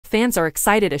fans are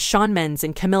excited as Shawn Mendes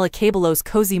and Camila Cabello's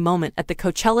cozy moment at the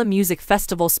Coachella Music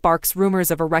Festival sparks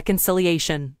rumors of a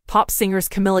reconciliation. Pop singers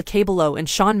Camila Cabello and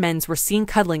Shawn Mendes were seen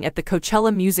cuddling at the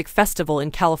Coachella Music Festival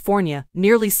in California,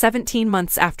 nearly 17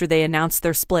 months after they announced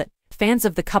their split. Fans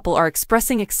of the couple are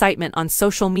expressing excitement on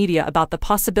social media about the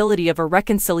possibility of a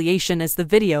reconciliation as the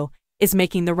video is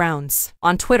making the rounds.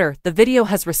 On Twitter, the video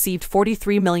has received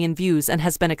 43 million views and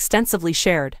has been extensively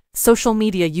shared. Social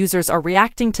media users are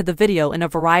reacting to the video in a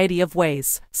variety of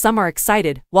ways. Some are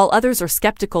excited, while others are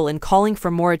skeptical and calling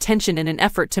for more attention in an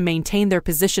effort to maintain their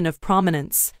position of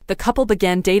prominence. The couple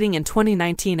began dating in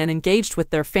 2019 and engaged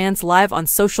with their fans live on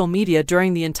social media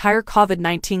during the entire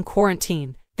COVID-19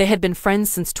 quarantine. They had been friends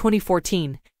since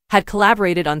 2014, had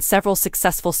collaborated on several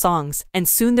successful songs, and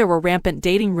soon there were rampant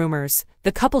dating rumors.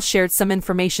 The couple shared some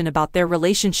information about their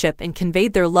relationship and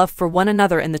conveyed their love for one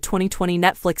another in the 2020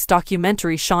 Netflix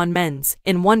documentary Shawn Mendes.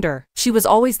 In Wonder, she was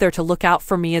always there to look out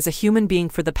for me as a human being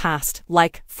for the past,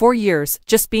 4 years,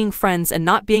 just being friends and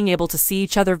not being able to see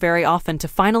each other very often to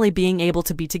finally being able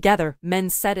to be together,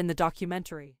 Mendes said in the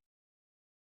documentary.